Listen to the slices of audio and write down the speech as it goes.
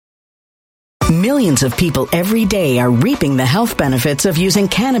Millions of people every day are reaping the health benefits of using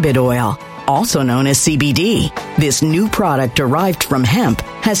cannabis oil, also known as CBD. This new product derived from hemp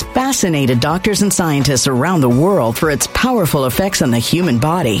has fascinated doctors and scientists around the world for its powerful effects on the human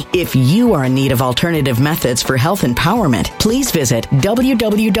body. If you are in need of alternative methods for health empowerment, please visit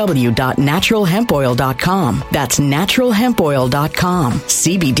www.naturalhempoil.com. That's naturalhempoil.com.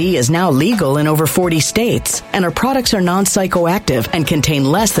 CBD is now legal in over 40 states, and our products are non-psychoactive and contain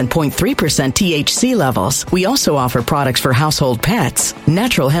less than 0.3% THC levels. We also offer products for household pets.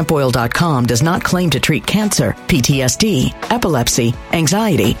 Naturalhempoil.com does not claim to treat cancer, PTSD, epilepsy,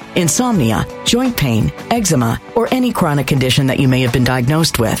 anxiety, insomnia, joint pain, eczema, or any chronic condition that you may have been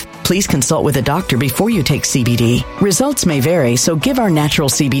diagnosed with. Please consult with a doctor before you take CBD. Results may vary, so give our natural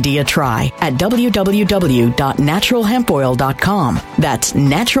CBD a try at www.naturalhempoil.com. That's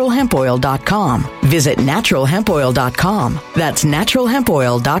naturalhempoil.com. Visit naturalhempoil.com. That's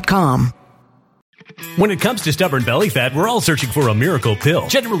naturalhempoil.com. When it comes to stubborn belly fat, we're all searching for a miracle pill.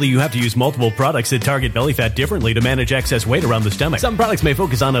 Generally, you have to use multiple products that target belly fat differently to manage excess weight around the stomach. Some products may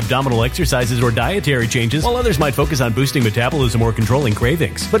focus on abdominal exercises or dietary changes, while others might focus on boosting metabolism or controlling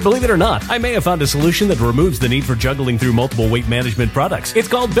cravings. But believe it or not, I may have found a solution that removes the need for juggling through multiple weight management products. It's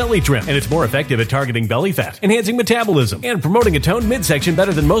called Belly Trim, and it's more effective at targeting belly fat, enhancing metabolism, and promoting a toned midsection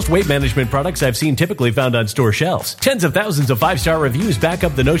better than most weight management products I've seen typically found on store shelves. Tens of thousands of 5-star reviews back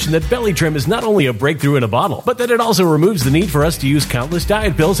up the notion that Belly Trim is not only a breakthrough in a bottle, but that it also removes the need for us to use countless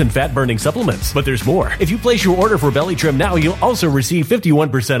diet pills and fat-burning supplements. But there's more. If you place your order for Belly Trim now, you'll also receive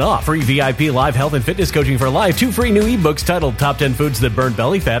 51% off, free VIP live health and fitness coaching for life, 2 free new ebooks titled Top 10 Foods That Burn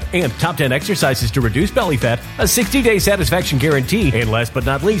Belly Fat and Top 10 Exercises to Reduce Belly Fat, a 60-day satisfaction guarantee, and last but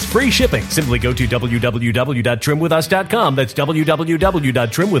not least, free shipping. Simply go to www.trimwithus.com. That's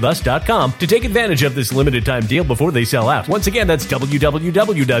www.trimwithus.com to take advantage of this limited time deal before they sell out. Once again, that's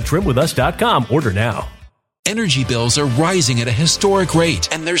www.trimwithus.com. Order now. Energy bills are rising at a historic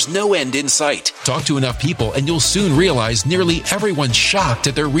rate, and there's no end in sight. Talk to enough people, and you'll soon realize nearly everyone's shocked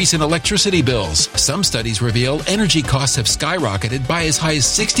at their recent electricity bills. Some studies reveal energy costs have skyrocketed by as high as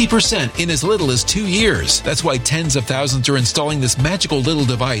 60% in as little as 2 years. That's why tens of thousands are installing this magical little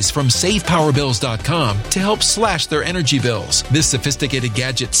device from SavePowerBills.com to help slash their energy bills. This sophisticated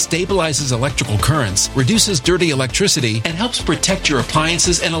gadget stabilizes electrical currents, reduces dirty electricity, and helps protect your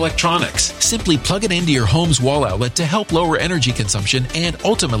appliances and electronics. Simply plug it into your home's wall outlet to help lower energy consumption and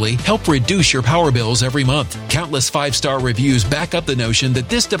ultimately help reduce your power bills every month. Countless 5-star reviews back up the notion that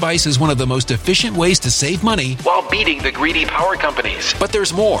this device is one of the most efficient ways to save money while beating the greedy power companies. But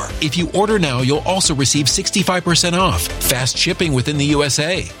there's more. If you order now, you'll also receive 65% off, fast shipping within the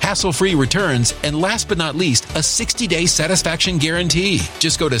USA, hassle-free returns, and last but not least, a 60-day satisfaction guarantee.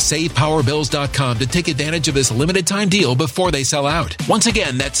 Just go to SavePowerBills.com to take advantage of this limited time deal before they sell out. Once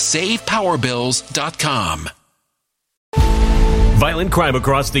again, that's SavePowerBills.com. Violent crime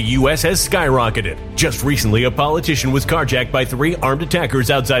across the U.S. has skyrocketed. Just recently, a politician was carjacked by 3 armed attackers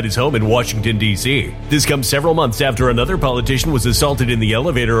outside his home in Washington, D.C. This comes several months after another politician was assaulted in the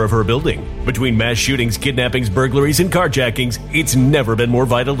elevator of her building. Between mass shootings, kidnappings, burglaries, and carjackings, it's never been more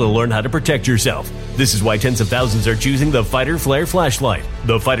vital to learn how to protect yourself. This is why tens of thousands are choosing the Fighter Flare flashlight.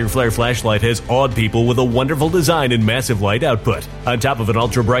 The Fighter Flare flashlight has awed people with a wonderful design and massive light output. On top of an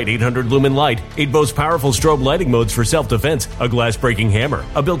ultra-bright 800-lumen light, it boasts powerful strobe lighting modes for self-defense, a glass-breaking hammer,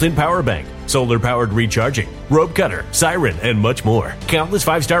 a built-in power bank, solar-powered recharging, rope cutter, siren, and much more. Countless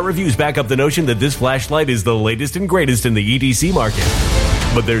 5-star reviews back up the notion that this flashlight is the latest and greatest in the EDC market.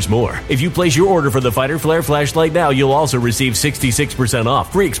 But there's more. If you place your order for the Fighter Flare flashlight now, you'll also receive 66%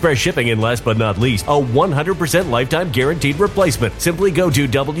 off, free express shipping, and last but not least, a 100% lifetime guaranteed replacement. Simply go to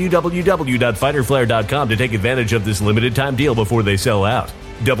www.fighterflare.com to take advantage of this limited time deal before they sell out.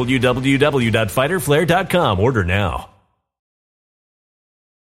 www.fighterflare.com. Order now.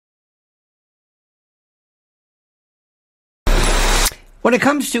 When it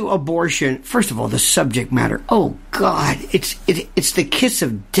comes to abortion, first of all, the subject matter, oh God, it's the kiss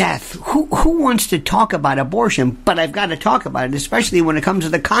of death. Who wants to talk about abortion? But I've got to talk about it, especially when it comes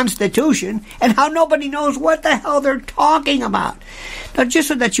to the Constitution and how nobody knows what the hell they're talking about. Now, just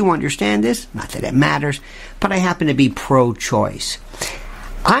so that you understand this, not that it matters, but I happen to be pro-choice.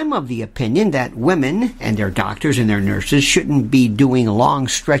 I'm of the opinion that women and their doctors and their nurses shouldn't be doing long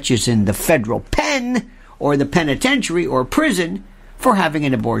stretches in the federal pen or the penitentiary or prison for having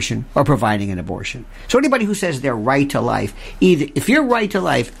an abortion or providing an abortion. So anybody who says they're right to life, either if you're right to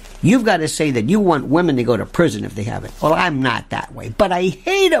life, you've got to say that you want women to go to prison if they have it. Well, I'm not that way, but I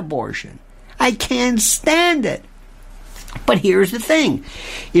hate abortion. I can't stand it. But here's the thing.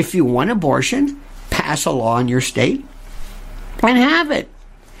 If you want abortion, pass a law in your state and have it.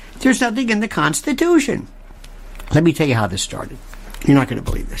 There's nothing in the Constitution. Let me tell you how this started. You're not going to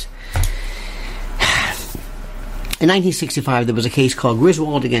believe this. In 1965, there was a case called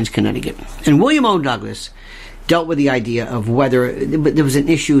Griswold against Connecticut. And William O. Douglas dealt with the idea of whether there was an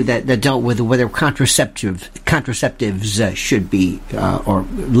issue that dealt with whether contraceptives should be or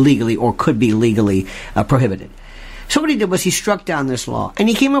legally or could be legally prohibited. So what he did was he struck down this law, and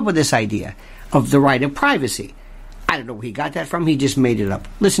he came up with this idea of the right of privacy. I don't know where he got that from. He just made it up.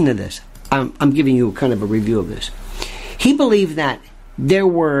 Listen to this. I'm giving you kind of a review of this. He believed that there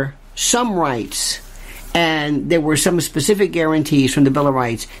were some rights and there were some specific guarantees from the Bill of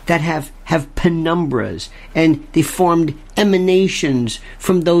Rights that have penumbras, and they formed emanations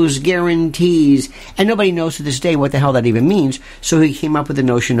from those guarantees, and nobody knows to this day what the hell that even means, so he came up with the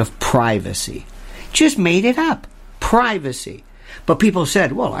notion of privacy. Just made it up. Privacy. But people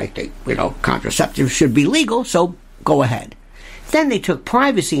said, well, I think, contraceptives should be legal, so go ahead. Then they took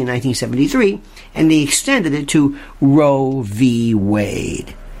privacy in 1973, and they extended it to Roe v.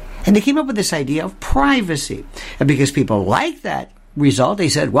 Wade. And they came up with this idea of privacy. And because people liked that result, they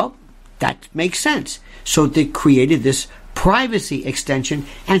said, well, that makes sense. So they created this privacy extension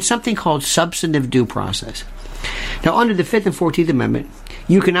and something called substantive due process. Now, under the 5th and 14th Amendment,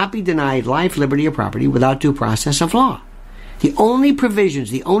 you cannot be denied life, liberty, or property without due process of law. The only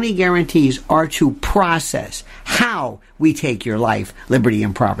provisions, the only guarantees are to process how we take your life, liberty,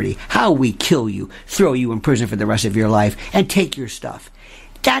 and property, how we kill you, throw you in prison for the rest of your life, and take your stuff.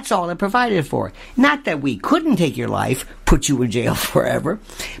 That's all it provided for. Not that we couldn't take your life, put you in jail forever,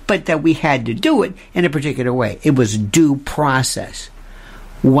 but that we had to do it in a particular way. It was due process.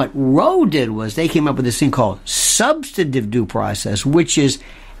 What Roe did was they came up with this thing called substantive due process, which is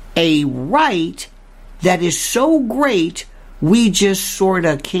a right that is so great we just sort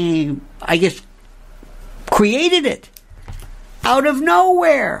of created it out of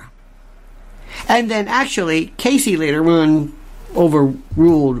nowhere. And then actually, Casey later on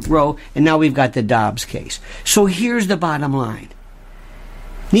overruled Roe, and now we've got the Dobbs case. So here's the bottom line.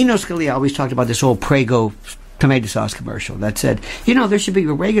 Nino Scalia always talked about this old Prego tomato sauce commercial that said, there should be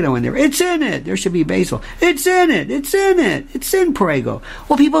oregano in there. It's in it. There should be basil. It's in it. It's in it. It's in Prego.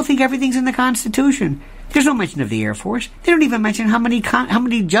 Well, people think everything's in the Constitution. There's no mention of the Air Force. They don't even mention how many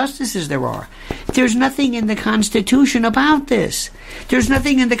justices there are. There's nothing in the Constitution about this. There's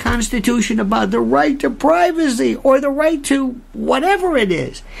nothing in the Constitution about the right to privacy or the right to whatever it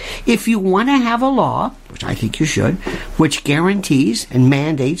is. If you want to have a law, which I think you should, which guarantees and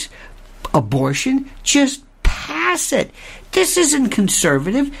mandates abortion, just pass it. This isn't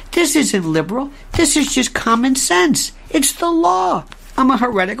conservative. This isn't liberal. This is just common sense. It's the law. I'm a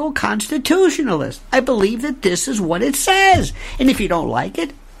heretical constitutionalist. I believe that this is what it says. And if you don't like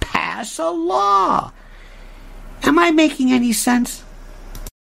it, pass a law. Am I making any sense?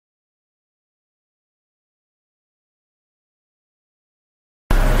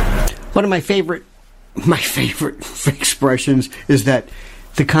 One of my favorite expressions is that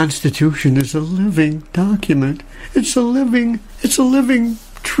the Constitution is a living document. It's a living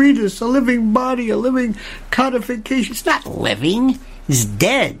treatise, a living body, a living codification. It's not living. It's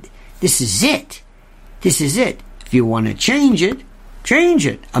dead. This is it. This is it. If you want to change it,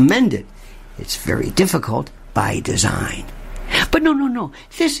 amend it. It's very difficult by design. But no.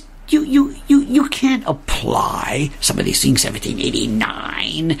 This you can't apply some of these things,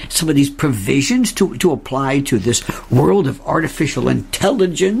 1789, some of these provisions to apply to this world of artificial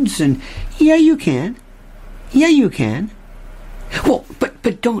intelligence. And yeah, you can. Well,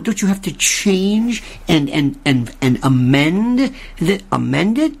 but don't you have to change and amend it?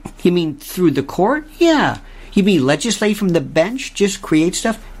 You mean through the court? Yeah. You mean legislate from the bench? Just create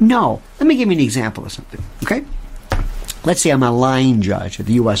stuff? No. Let me give you an example of something. Okay. Let's say I'm a line judge at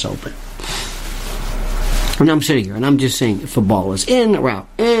the U.S. Open, and I'm sitting here and I'm just saying if the ball is in or out,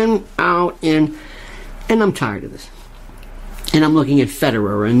 in, out, in, and I'm tired of this. And I'm looking at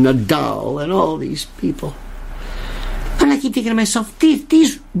Federer and Nadal and all these people. And I keep thinking to myself,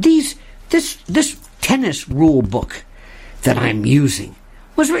 this tennis rule book that I'm using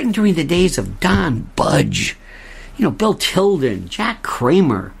was written during the days of Don Budge, Bill Tilden, Jack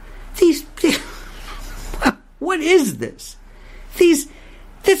Kramer. What is this? This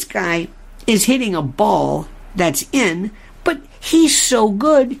guy is hitting a ball that's in, but he's so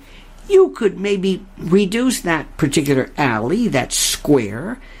good, you could maybe reduce that particular alley, that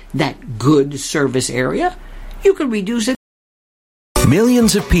square, that good service area. You could reduce it.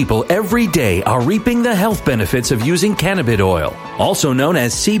 Millions of people every day are reaping the health benefits of using cannabis oil, also known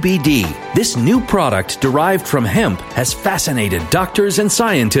as CBD. This new product derived from hemp has fascinated doctors and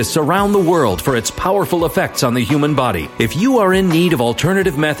scientists around the world for its powerful effects on the human body. If you are in need of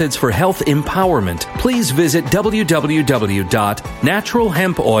alternative methods for health empowerment, please visit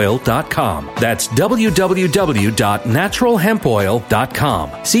www.naturalhempoil.com. That's www.naturalhempoil.com.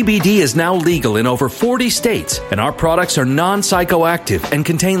 CBD is now legal in over 40 states, and our products are non-psychoactive and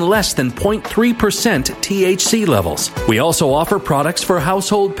contain less than 0.3% THC levels. We also offer products for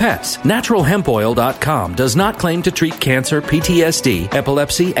household pets. NaturalHempOil.com does not claim to treat cancer, PTSD,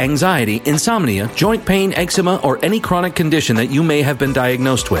 epilepsy, anxiety, insomnia, joint pain, eczema, or any chronic condition that you may have been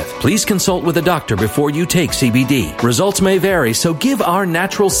diagnosed with. Please consult with a doctor before you take CBD. Results may vary, so give our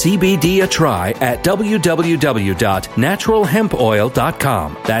natural CBD a try at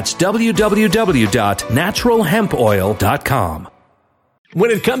www.naturalhempoil.com. That's www.naturalhempoil.com. When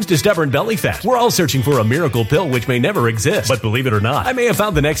it comes to stubborn belly fat, we're all searching for a miracle pill which may never exist. But believe it or not, I may have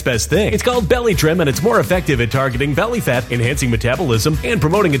found the next best thing. It's called Belly Trim, and it's more effective at targeting belly fat, enhancing metabolism, and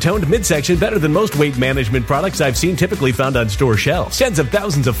promoting a toned midsection better than most weight management products I've seen typically found on store shelves. Tens of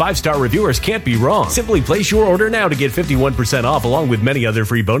thousands of 5-star reviewers can't be wrong. Simply place your order now to get 51% off along with many other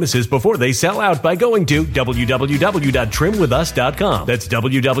free bonuses before they sell out by going to www.trimwithus.com. That's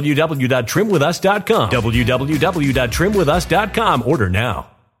www.trimwithus.com. www.trimwithus.com. Order now.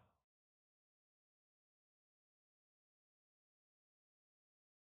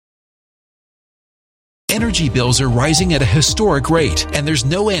 Energy bills are rising at a historic rate, and there's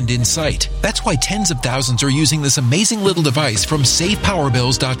no end in sight. That's why tens of thousands are using this amazing little device from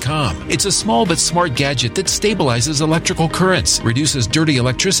SavePowerBills.com. It's a small but smart gadget that stabilizes electrical currents, reduces dirty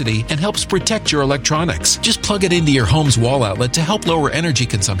electricity, and helps protect your electronics. Just plug it into your home's wall outlet to help lower energy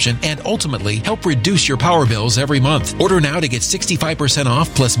consumption and ultimately help reduce your power bills every month. Order now to get 65%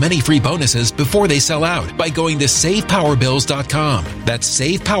 off plus many free bonuses before they sell out by going to SavePowerBills.com. That's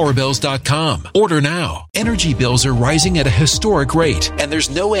SavePowerBills.com. Order now. Energy bills are rising at a historic rate, and there's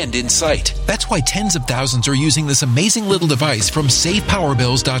no end in sight. That's why tens of thousands are using this amazing little device from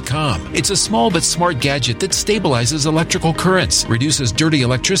SavePowerBills.com. It's a small but smart gadget that stabilizes electrical currents, reduces dirty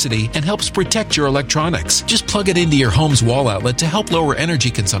electricity, and helps protect your electronics. Just plug it into your home's wall outlet to help lower energy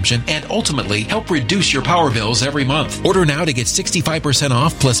consumption and ultimately help reduce your power bills every month. Order now to get 65%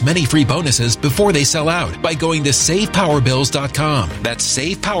 off plus many free bonuses before they sell out by going to SavePowerBills.com. That's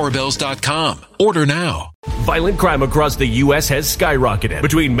SavePowerBills.com. Order now. Violent crime across the U.S. has skyrocketed.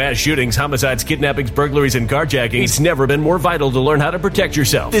 Between mass shootings, homicides, kidnappings, burglaries, and carjackings, it's never been more vital to learn how to protect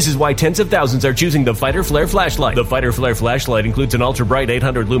yourself. This is why tens of thousands are choosing the Fighter Flare flashlight. The Fighter Flare flashlight includes an ultra-bright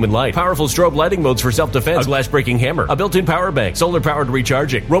 800-lumen light, powerful strobe lighting modes for self-defense, a glass-breaking hammer, a built-in power bank, solar-powered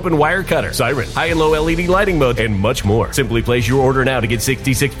recharging, rope and wire cutter, siren, high and low LED lighting mode, and much more. Simply place your order now to get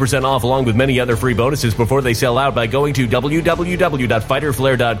 66% off along with many other free bonuses before they sell out by going to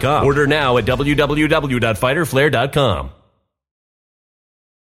www.fighterflare.com. Order now at www.fighterflare.com.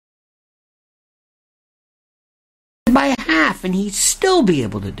 By half, and he'd still be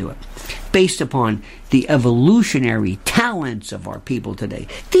able to do it based upon the evolutionary talents of our people today.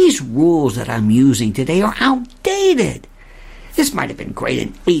 These rules that I'm using today are outdated. This might have been great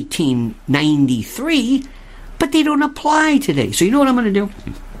in 1893, but they don't apply today. So you know what I'm going to do?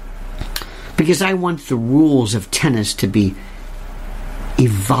 Because I want the rules of tennis to be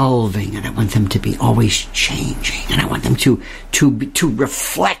evolving, and I want them to be always changing, and I want them to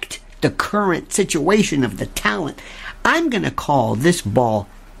reflect the current situation of the talent. I'm going to call this ball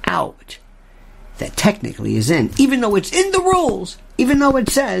out that technically is in, even though it's in the rules, even though it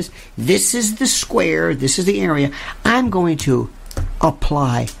says this is the square, this is the area. I'm going to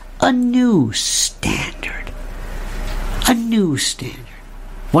apply a new standard. A new standard.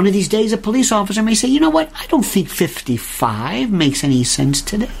 One of these days, a police officer may say, you know what, I don't think 55 makes any sense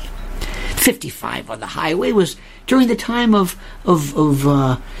today. 55 on the highway was during the time of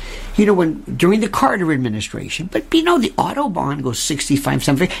during the Carter administration. But, the Autobahn goes 65,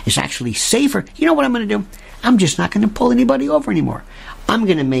 something. It's actually safer. You know what I'm going to do? I'm just not going to pull anybody over anymore. I'm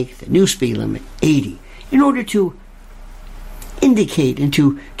going to make the new speed limit 80 in order to indicate and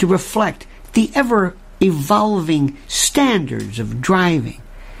to reflect the ever-evolving standards of driving.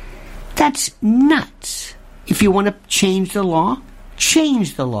 That's nuts. If you want to change the law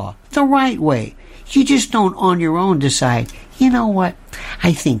the right way. You just don't on your own decide, you know what,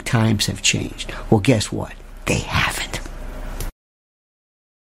 I think times have changed. Well, guess what? They haven't.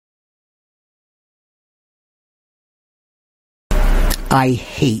 I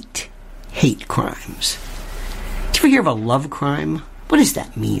hate crimes. Did you ever hear of a love crime? What does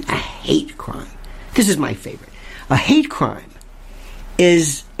that mean? A hate crime. This is my favorite. A hate crime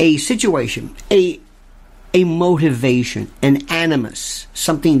is a situation, a motivation, an animus,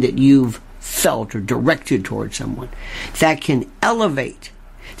 something that you've felt or directed towards someone that can elevate,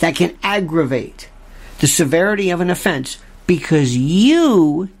 that can aggravate the severity of an offense because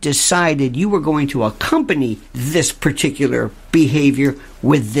you decided you were going to accompany this particular behavior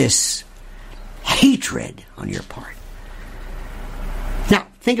with this hatred on your part. Now,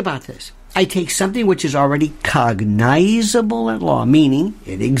 think about this. I take something which is already cognizable in law, meaning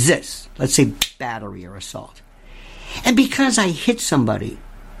it exists. Let's say battery or assault. And because I hit somebody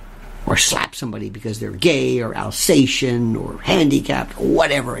or slap somebody because they're gay or Alsatian or handicapped or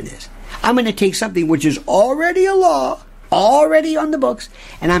whatever it is, I'm going to take something which is already a law, already on the books,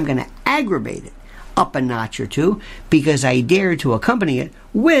 and I'm going to aggravate it up a notch or two because I dare to accompany it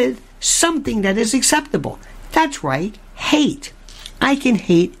with something that is acceptable. That's right, hate. I can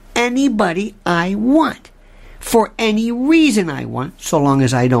hate anybody I want for any reason I want, so long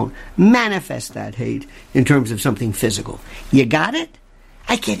as I don't manifest that hate in terms of something physical. You got it?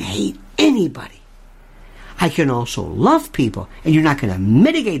 I can hate anybody. I can also love people, and you're not going to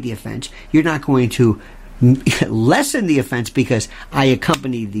mitigate the offense. You're not going to lessen the offense because I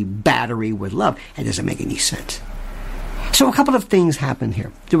accompany the battery with love. It doesn't make any sense. So a couple of things happened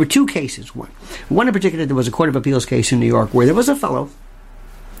here. There were two cases. One in particular, there was a Court of Appeals case in New York where there was a fellow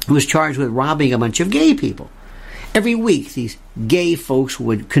who was charged with robbing a bunch of gay people. Every week, these gay folks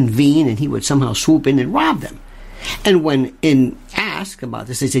would convene, and he would somehow swoop in and rob them. And when asked about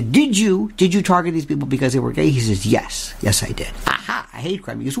this, they said, did you target these people because they were gay? He says, yes, I did. Aha, a hate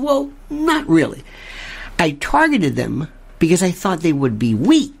crime. He goes, well, not really. I targeted them because I thought they would be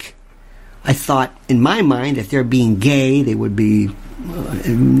weak. I thought, in my mind, if they're being gay, they would be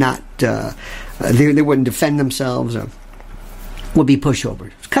they wouldn't defend themselves or would be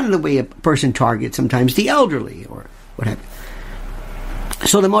pushovers. It's kind of the way a person targets sometimes the elderly or what have you.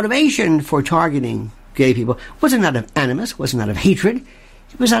 So the motivation for targeting gay people wasn't out of animus, wasn't out of hatred.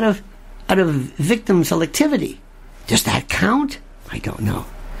 It was out of victim selectivity. Does that count? I don't know.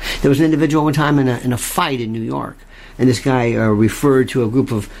 There was an individual one time in a fight in New York, and this guy referred to a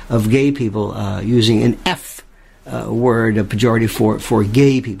group of gay people using an F word, a pejorative for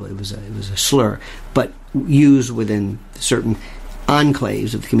gay people. It was a slur, but used within certain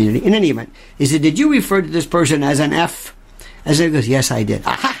enclaves of the community. In any event, he said, did you refer to this person as an F? As he goes, yes, I did.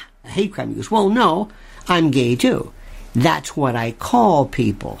 Aha, a hate crime. He goes, well, no, I'm gay too. That's what I call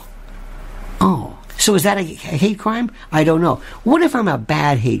people. Oh, so is that a hate crime? I don't know. What if I'm a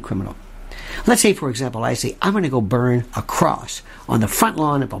bad hate criminal? Let's say, for example, I say, I'm going to go burn a cross on the front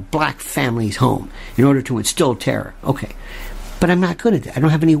lawn of a black family's home in order to instill terror. Okay. But I'm not good at that. I don't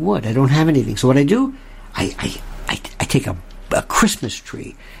have any wood. I don't have anything. So what I do, I take a Christmas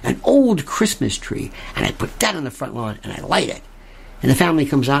tree, an old Christmas tree, and I put that on the front lawn and I light it. And the family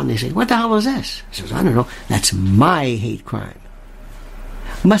comes out and they say, what the hell is this? I says, I don't know. That's my hate crime.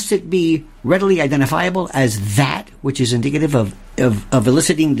 Must it be readily identifiable as that which is indicative of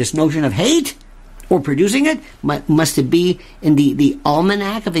eliciting this notion of hate or producing it? Must it be in the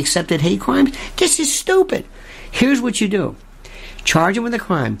almanac of accepted hate crimes? This is stupid. Here's what you do. Charge him with a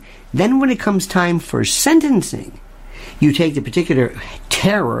crime. Then when it comes time for sentencing, you take the particular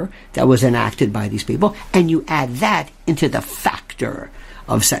terror that was enacted by these people and you add that into the factor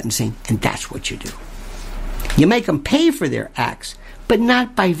of sentencing, and that's what you do. You make them pay for their acts, but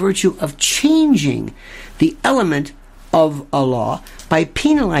not by virtue of changing the element of a law by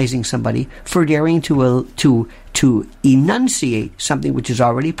penalizing somebody for daring to enunciate something which is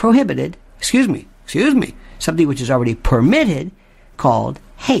already prohibited, something which is already permitted, called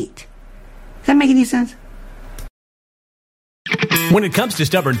hate. Does that make any sense? When it comes to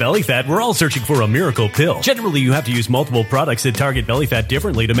stubborn belly fat, we're all searching for a miracle pill. Generally, you have to use multiple products that target belly fat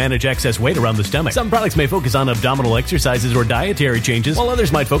differently to manage excess weight around the stomach. Some products may focus on abdominal exercises or dietary changes, while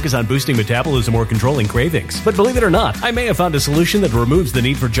others might focus on boosting metabolism or controlling cravings. But believe it or not, I may have found a solution that removes the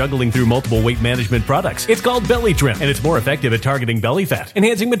need for juggling through multiple weight management products. It's called Belly Trim, and it's more effective at targeting belly fat,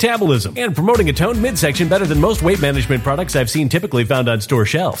 enhancing metabolism, and promoting a toned midsection better than most weight management products I've seen typically found on store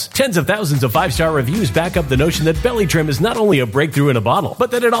shelves. Tens of thousands of 5-star reviews back up the notion that Belly Trim is not only a breakthrough in a bottle,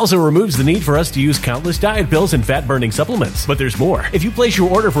 but that it also removes the need for us to use countless diet pills and fat-burning supplements. But there's more. If you place your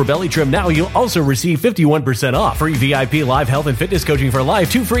order for Belly Trim now, you'll also receive 51% off, free VIP live health and fitness coaching for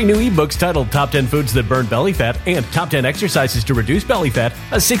life, 2 free new ebooks titled Top 10 Foods That Burn Belly Fat and Top 10 Exercises to Reduce Belly Fat,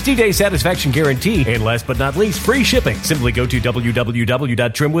 a 60-day satisfaction guarantee, and last but not least, free shipping. Simply go to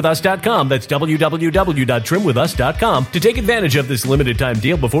www.trimwithus.com. That's www.trimwithus.com to take advantage of this limited time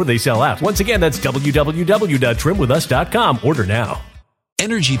deal before they sell out. Once again, that's www.trimwithus.com. Order now.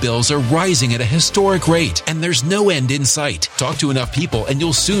 Energy bills are rising at a historic rate, and there's no end in sight. Talk to enough people and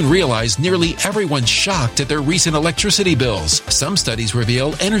you'll soon realize nearly everyone's shocked at their recent electricity bills. Some studies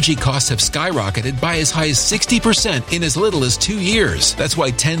reveal energy costs have skyrocketed by as high as 60% in as little as 2 years. That's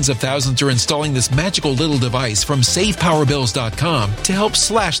why tens of thousands are installing this magical little device from SavePowerBills.com to help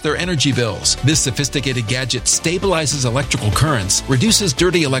slash their energy bills. This sophisticated gadget stabilizes electrical currents, reduces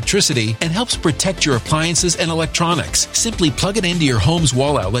dirty electricity, and helps protect your appliances and electronics. Simply plug it into your home's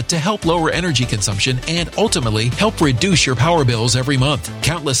wall outlet to help lower energy consumption and ultimately help reduce your power bills every month.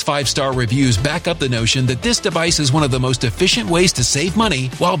 Countless 5-star reviews back up the notion that this device is one of the most efficient ways to save money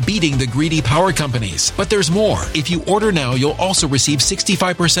while beating the greedy power companies. But there's more. If you order now, you'll also receive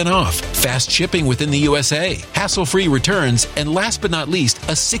 65% off, fast shipping within the USA, hassle-free returns, and last but not least,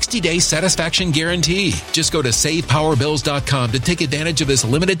 a 60-day satisfaction guarantee. Just go to SavePowerBills.com to take advantage of this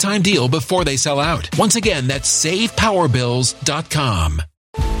limited time deal before they sell out. Once again, that's SavePowerBills.com.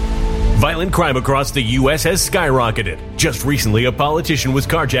 Violent crime across the U.S. has skyrocketed. Just recently, a politician was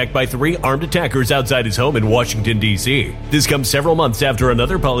carjacked by 3 armed attackers outside his home in Washington, D.C. This comes several months after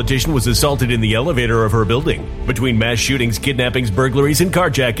another politician was assaulted in the elevator of her building. Between mass shootings, kidnappings, burglaries, and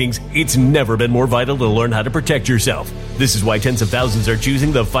carjackings, it's never been more vital to learn how to protect yourself. This is why tens of thousands are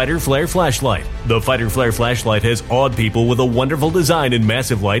choosing the Fighter Flare flashlight. The Fighter Flare flashlight has awed people with a wonderful design and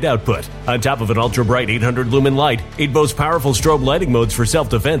massive light output. On top of an ultra-bright 800-lumen light, it boasts powerful strobe lighting modes for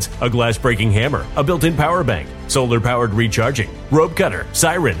self-defense, a glass-breaking hammer, a built-in power bank, solar-powered recharging, rope cutter,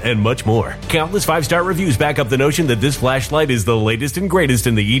 siren, and much more. Countless 5-star reviews back up the notion that this flashlight is the latest and greatest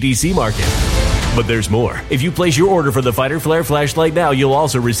in the EDC market. But there's more. If you place your order for the Fighter Flare flashlight now, you'll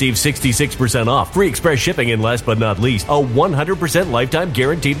also receive 66% off, free express shipping, and last but not least, a 100% lifetime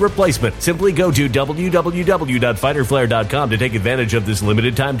guaranteed replacement. Simply go to www.fighterflare.com to take advantage of this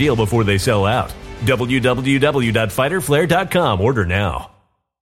limited time deal before they sell out. www.fighterflare.com. Order now.